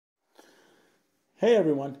Hey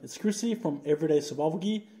everyone, it's Chrissy from Everyday Survival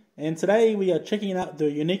Gear, and today we are checking out the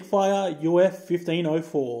UniqueFire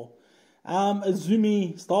UF1504. A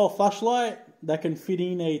zoomie style flashlight that can fit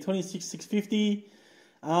in a 26-650,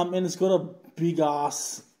 and it's got a big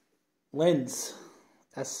ass lens,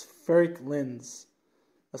 aspheric lens.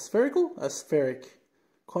 Aspherical? Aspheric.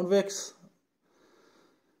 Convex.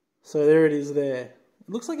 So there it is there. It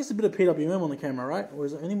looks like it's a bit of PWM on the camera, right? Or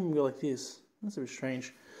is it anyone go like this? That's a bit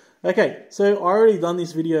strange. Okay, so I already done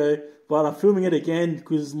this video, but I'm filming it again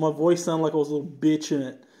because my voice sounded like I was a little bitch in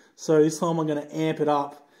it. So this time I'm going to amp it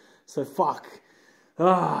up. So fuck.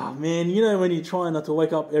 Ah, man, you know when you're trying not to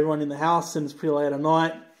wake up everyone in the house and it's pretty late at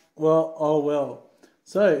night? Well, oh well.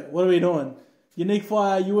 So, what are we doing?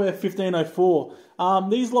 UniqueFire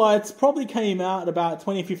UF1504. These lights probably came out about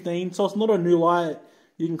 2015, so it's not a new light.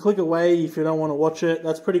 You can click away if you don't want to watch it.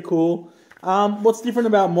 That's pretty cool. What's different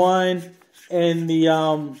about mine and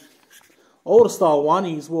the older style one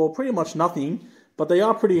is, well, pretty much nothing, but they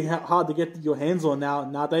are pretty hard to get your hands on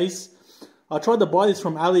nowadays. I tried to buy this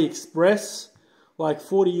from AliExpress, like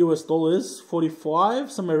 $40 US,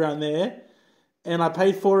 45, somewhere around there, and I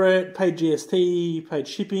paid for it, paid GST, paid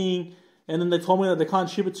shipping, and then they told me that they can't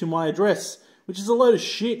ship it to my address, which is a load of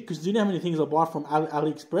shit, because do you know how many things I buy from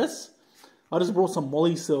AliExpress? I just brought some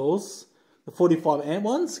Molly cells, the 45 amp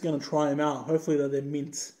ones, gonna try them out, hopefully they're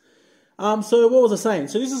mint. So what was I saying?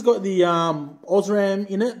 So this has got the Osram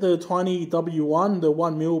in it, the tiny W1, the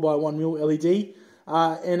 1mm by 1mm LED,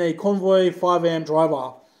 and a Convoy 5 amp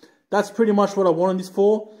driver. That's pretty much what I wanted this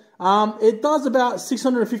for. It does about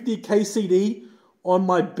 650 KCD on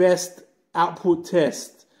my best output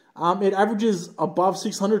test. It averages above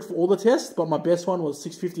 600 for all the tests, but my best one was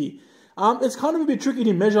 650. It's kind of a bit tricky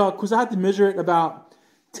to measure because I had to measure it about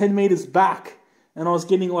 10 meters back, and I was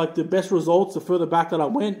getting like the best results the further back that I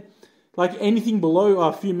went. Like anything below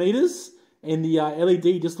a few meters, and the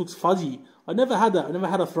LED just looks fuzzy. I never had that. I never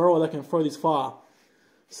had a thrower that can throw this far.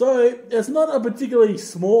 So it's not a particularly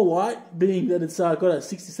small light, being that it's got a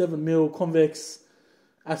 67mm convex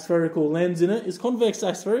aspherical lens in it. Is convex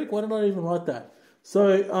aspheric? Why did I even write that?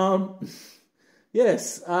 So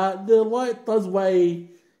yes, the light does weigh.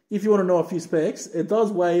 If you want to know a few specs, it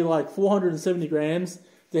does weigh like 470 grams.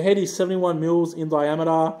 The head is 71 mils in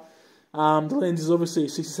diameter. The lens is obviously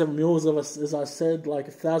 67 mils, as I said like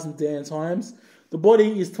 1,000 damn times. The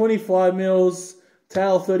body is 25 mils,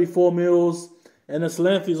 tail 34 mils, and its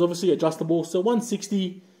length is obviously adjustable. So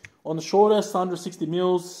 160 on the shortest, 160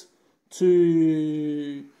 mils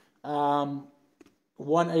to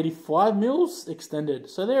 185 mils extended.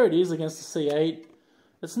 So there it is against the C8.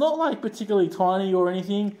 It's not like particularly tiny or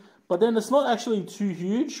anything, but then it's not actually too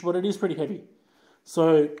huge, but it is pretty heavy.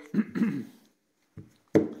 So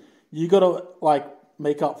you gotta like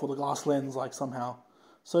make up for the glass lens like somehow.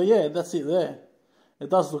 So yeah, that's it there. It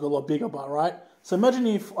does look a lot bigger, but right. So imagine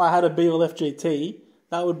if I had a BLF GT,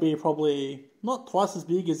 that would be probably not twice as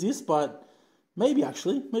big as this, but maybe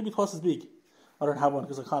twice as big. I don't have one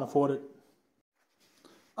because I can't afford it.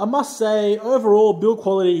 I must say, overall build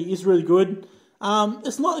quality is really good.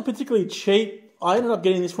 It's not particularly cheap. I ended up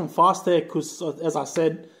getting this from Fastech because, as I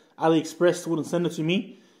said, AliExpress wouldn't send it to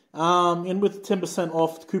me. And with 10%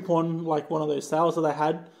 off coupon, like one of those sales that I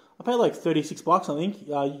had, I paid like 36 bucks, I think,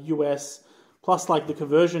 US. Plus, like, the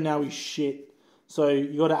conversion now is shit. So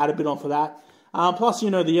you got to add a bit on for that. Plus, you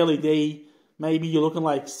know, the LED, maybe you're looking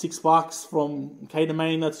like 6 bucks from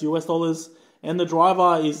K-Domain, that's US dollars. And the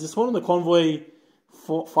driver is this one of the Convoy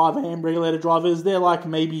 5 amp regulated drivers. They're like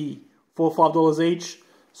maybe $4 or $5 each.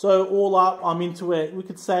 So all up, I'm into it. We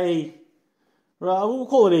could say, we'll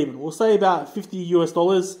call it even. We'll say about $50 US.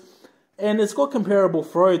 And it's got comparable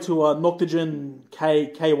throw to a Noctigen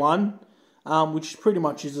K1, which pretty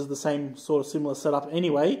much uses the same sort of similar setup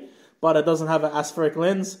anyway, but it doesn't have an aspheric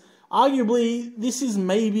lens. Arguably, this is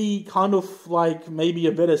maybe kind of like maybe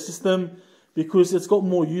a better system because it's got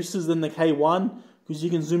more uses than the K1 because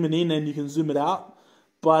you can zoom it in and you can zoom it out.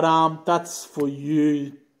 But that's for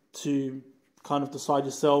you to kind of decide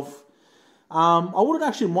yourself. I wouldn't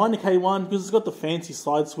actually mind the K1 because it's got the fancy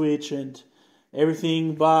side switch and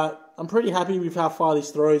everything, but I'm pretty happy with how far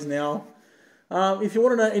this throws now. If you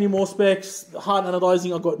want to know any more specs, hard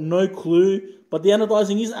anodizing, I've got no clue, but the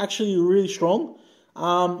anodizing is actually really strong.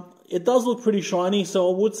 It does look pretty shiny,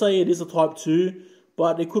 so I would say it is a Type 2,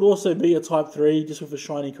 but it could also be a Type 3 just with a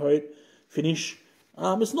shiny coat finish.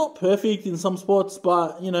 It's not perfect in some spots,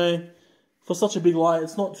 but, you know, for such a big light,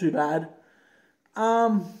 it's not too bad.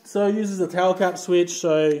 So it uses a tail cap switch,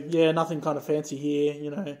 so yeah, nothing kind of fancy here, you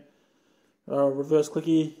know, reverse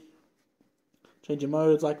clicky, change your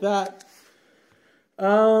modes like that.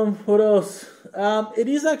 What else? It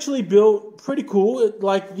is actually built pretty cool.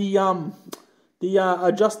 Like the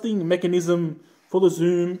adjusting mechanism for the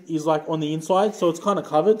zoom is like on the inside, so it's kind of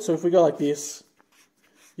covered. So if we go like this,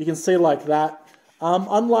 you can see like that.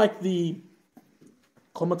 Unlike the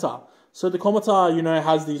commentator. So the commentator, you know,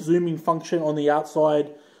 has the zooming function on the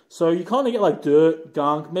outside. So you kind of get like dirt,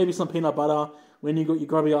 gunk, maybe some peanut butter when you got your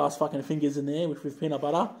grubby ass fucking fingers in there with peanut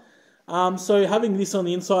butter. So having this on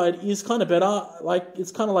the inside is kind of better. Like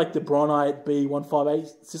it's kind of like the Bronite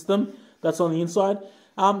B158 system that's on the inside.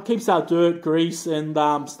 Keeps out dirt, grease, and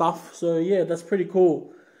stuff. So yeah, that's pretty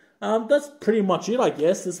cool. That's pretty much it, I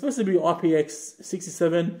guess. It's supposed to be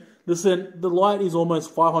IPX67. Listen, the light is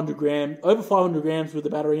almost 500 grams, over 500 grams with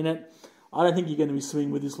the battery in it. I don't think you're going to be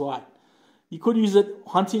swimming with this light. You could use it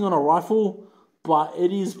hunting on a rifle, but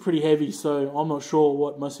it is pretty heavy, so I'm not sure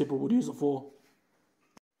what most people would use it for.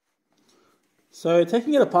 So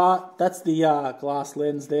taking it apart, that's the glass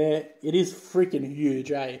lens there. It is freaking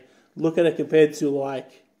huge, eh? Look at it compared to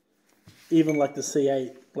like, even like the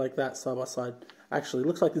C8, like that side by side. Actually, it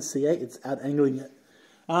looks like the C8, it's out angling it.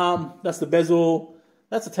 That's the bezel.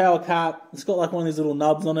 That's a tail cap. It's got like one of these little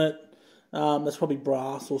nubs on it. That's probably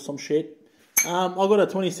brass or some shit. I've got a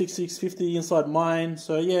 26650 inside mine,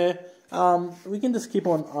 so yeah. We can just keep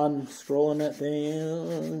on unscrolling it.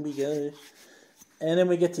 There we go. And then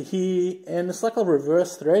we get to here, and it's like a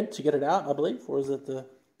reverse thread to get it out, I believe. Or is it the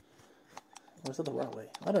right way?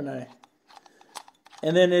 I don't know.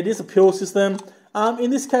 And then it is a pill system. In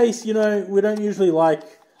this case, you know, we don't usually like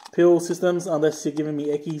pill systems unless you're giving me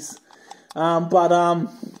eckies. But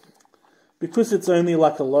because it's only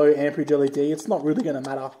like a low amperage LED, it's not really going to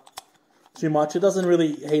matter too much. It doesn't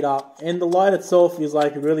really heat up. And the light itself is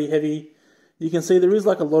like really heavy. You can see there is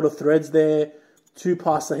like a lot of threads there to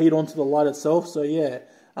pass the heat onto the light itself. So yeah,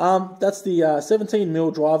 that's the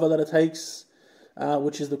 17mm driver that it takes,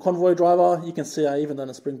 which is the convoy driver. You can see I even done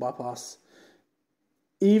a spring bypass.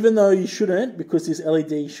 Even though you shouldn't, because this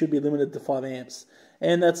LED should be limited to 5 amps.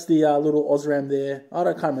 And that's the little Osram there. I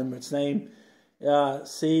can't remember its name.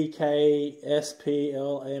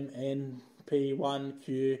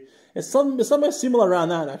 CKSPLMNP1Q. It's somewhere similar around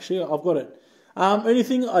that, actually. I've got it. Only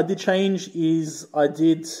thing I did change is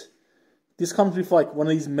this comes with like one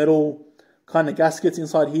of these metal kind of gaskets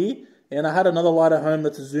inside here. And I had another light at home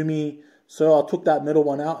that's a zoomie. So I took that metal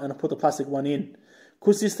one out and I put the plastic one in.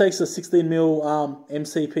 Because this takes a 16mm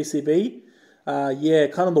MC PCB, yeah,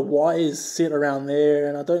 kind of the wires sit around there,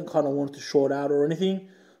 and I don't kind of want it to short out or anything.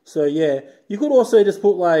 So yeah, you could also just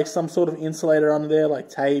put like some sort of insulator under there, like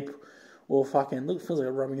tape, or fucking, look, it feels like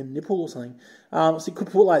I'm rubbing a nipple or something. So you could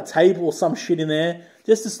put like tape or some shit in there,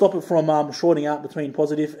 just to stop it from shorting out between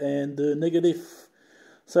positive and the negative.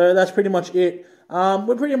 So that's pretty much it.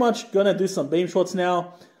 We're pretty much going to do some beam shots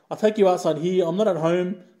now. I'll take you outside here. I'm not at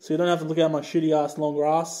home, so you don't have to look at my shitty ass long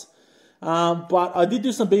grass. But I did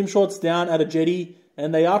do some beam shots down at a jetty,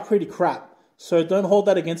 and they are pretty crap. So don't hold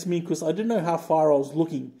that against me, because I didn't know how far I was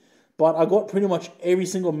looking. But I got pretty much every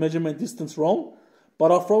single measurement distance wrong.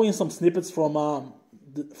 But I'll throw in some snippets from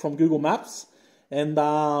Google Maps, and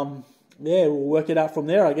yeah, we'll work it out from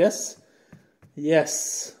there, I guess.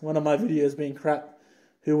 Yes, one of my videos being crap.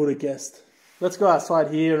 Who would have guessed? Let's go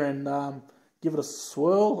outside here and give it a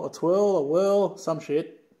swirl, a twirl, a whirl, some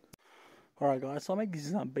shit. Alright guys, so I'll make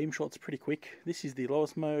these beam shots pretty quick. This is the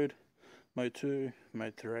lowest mode, mode 2,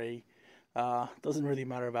 mode 3. Doesn't really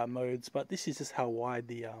matter about modes, but this is just how wide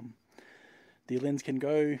the lens can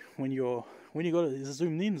go when you got it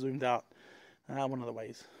zoomed in, zoomed out. One of the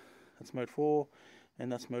ways. That's mode 4,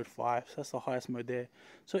 and that's mode 5. So that's the highest mode there.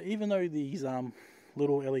 So even though these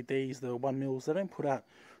little LEDs, the 1mm, they don't put out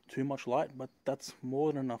too much light, but that's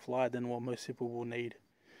more than enough light than what most people will need,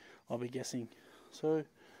 I'll be guessing. So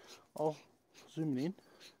I'll zoom it in.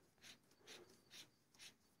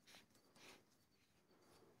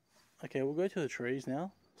 Okay, we'll go to the trees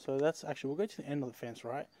now. So that's actually, we'll go to the end of the fence,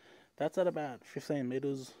 right? That's at about 15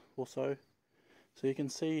 meters or so. So you can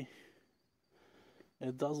see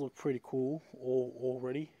it does look pretty cool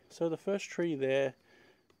already. So the first tree there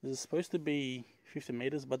is supposed to be 50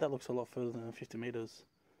 meters, but that looks a lot further than 50 meters.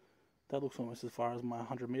 That looks almost as far as my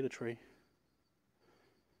 100-meter tree.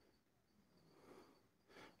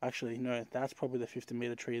 Actually, no, that's probably the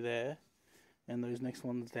 50-meter tree there. And those next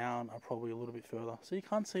ones down are probably a little bit further. So you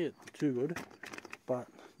can't see it too good, but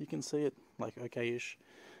you can see it like okay-ish.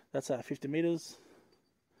 That's at 50 meters.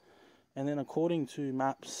 And then according to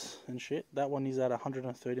maps and shit, that one is at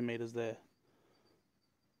 130 meters there.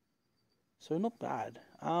 So not bad.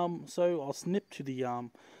 So I'll snip to the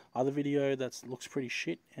other video that looks pretty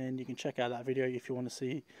shit, and you can check out that video if you want to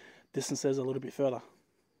see distances a little bit further.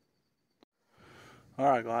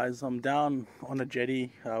 Alright guys, I'm down on a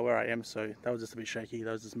jetty where I am, so that was just a bit shaky.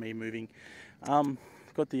 That was just me moving.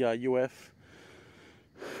 Got the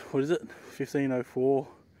UF1504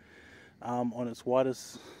 on its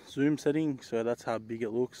widest zoom setting, so that's how big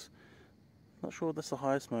it looks. Not sure if that's the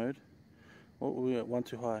highest mode. Oh, we got one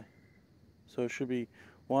too high. So it should be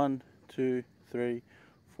 1, 2, 3,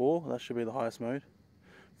 4. That should be the highest mode.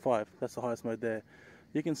 5, that's the highest mode there.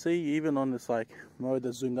 You can see even on this mode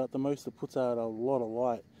that's zoomed out the most, it puts out a lot of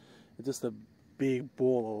light. It's just a big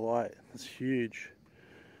ball of light. It's huge.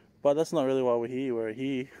 But that's not really why we're here. We're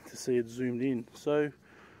here to see it zoomed in. So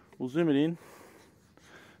we'll zoom it in.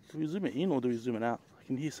 Do we zoom it in or do we zoom it out? I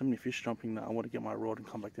can hear so many fish jumping that I want to get my rod and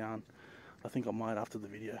come back down. I think I might after the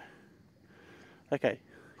video. Okay,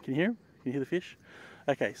 can you hear him? Can you hear the fish?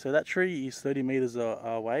 Okay, so that tree is 30 meters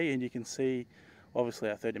away, and you can see obviously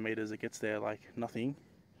at 30 meters it gets there like nothing.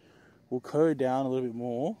 We'll go down a little bit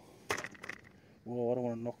more. Whoa, I don't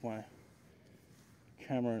want to knock my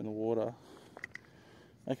camera in the water.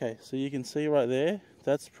 Okay, so you can see right there,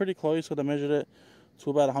 that's pretty close when I measured it to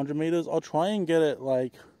about 100 meters. I'll try and get it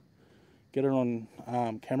on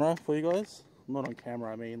camera for you guys. Not on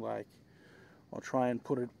camera, I mean I'll try and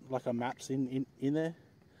put it like a maps in there.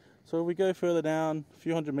 So if we go further down, a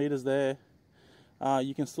few hundred meters there,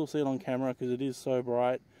 you can still see it on camera because it is so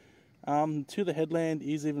bright. To the headland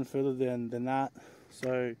is even further than that.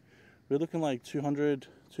 So we're looking like 200,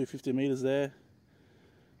 250 meters there.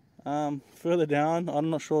 Further down, I'm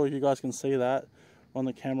not sure if you guys can see that on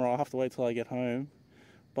the camera. I'll have to wait till I get home.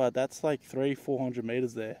 But that's like 300-400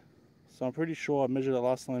 meters there. So I'm pretty sure I measured it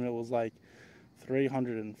last time, it was like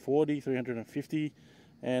 340, 350.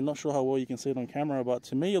 And not sure how well you can see it on camera, but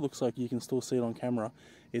to me it looks like you can still see it on camera.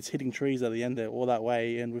 It's hitting trees at the end there all that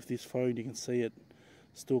way, and with this phone you can see it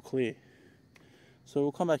still clear. So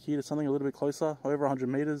we'll come back here to something a little bit closer, over 100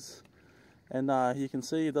 meters, and you can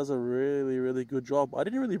see it does a really good job. I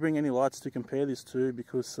didn't really bring any lights to compare this to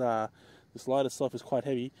because this light itself is quite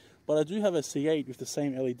heavy, but I do have a C8 with the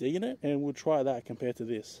same LED in it, and we'll try that compared to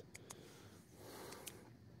this.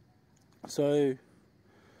 So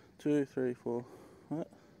 2, 3, 4.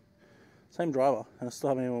 Same driver, and I still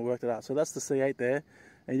haven't even worked it out. So that's the C8 there,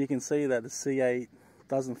 and you can see that the C8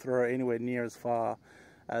 doesn't throw anywhere near as far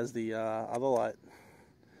as the other light,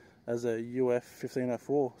 as a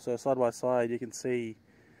UF1504. So side by side, you can see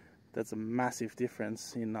that's a massive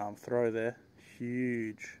difference in throw there.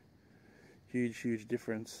 Huge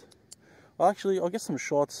difference. Well, actually, I'll get some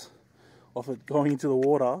shots of it going into the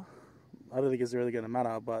water. I don't think it's really going to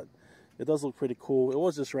matter, but it does look pretty cool. It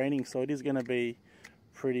was just raining, so it is going to be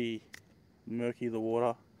pretty murky, the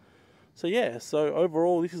water. So yeah, so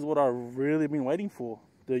overall this is what I've really been waiting for,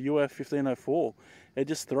 the UF1504. It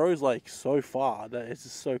just throws like so far that it's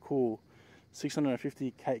just so cool.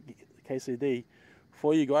 650 KCD.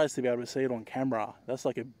 For you guys to be able to see it on camera, that's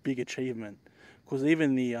like a big achievement, because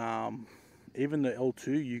even the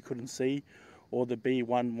L2 you couldn't see, or the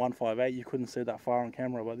B1158 you couldn't see that far on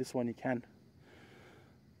camera, but this one you can.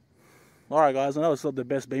 Alright guys, I know it's not the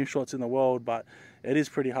best beam shots in the world, but it is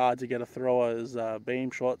pretty hard to get a thrower's beam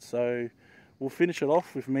shot, so we'll finish it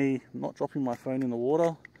off with me not dropping my phone in the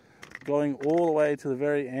water, going all the way to the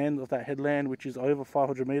very end of that headland, which is over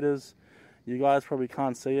 500 meters. You guys probably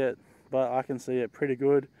can't see it, but I can see it pretty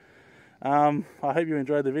good. I hope you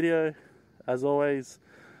enjoyed the video. As always,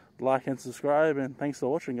 like and subscribe, and thanks for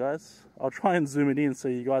watching guys. I'll try and zoom it in so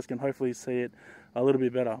you guys can hopefully see it a little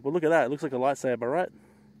bit better. But look at that, it looks like a lightsaber, right?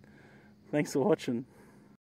 Thanks for watching.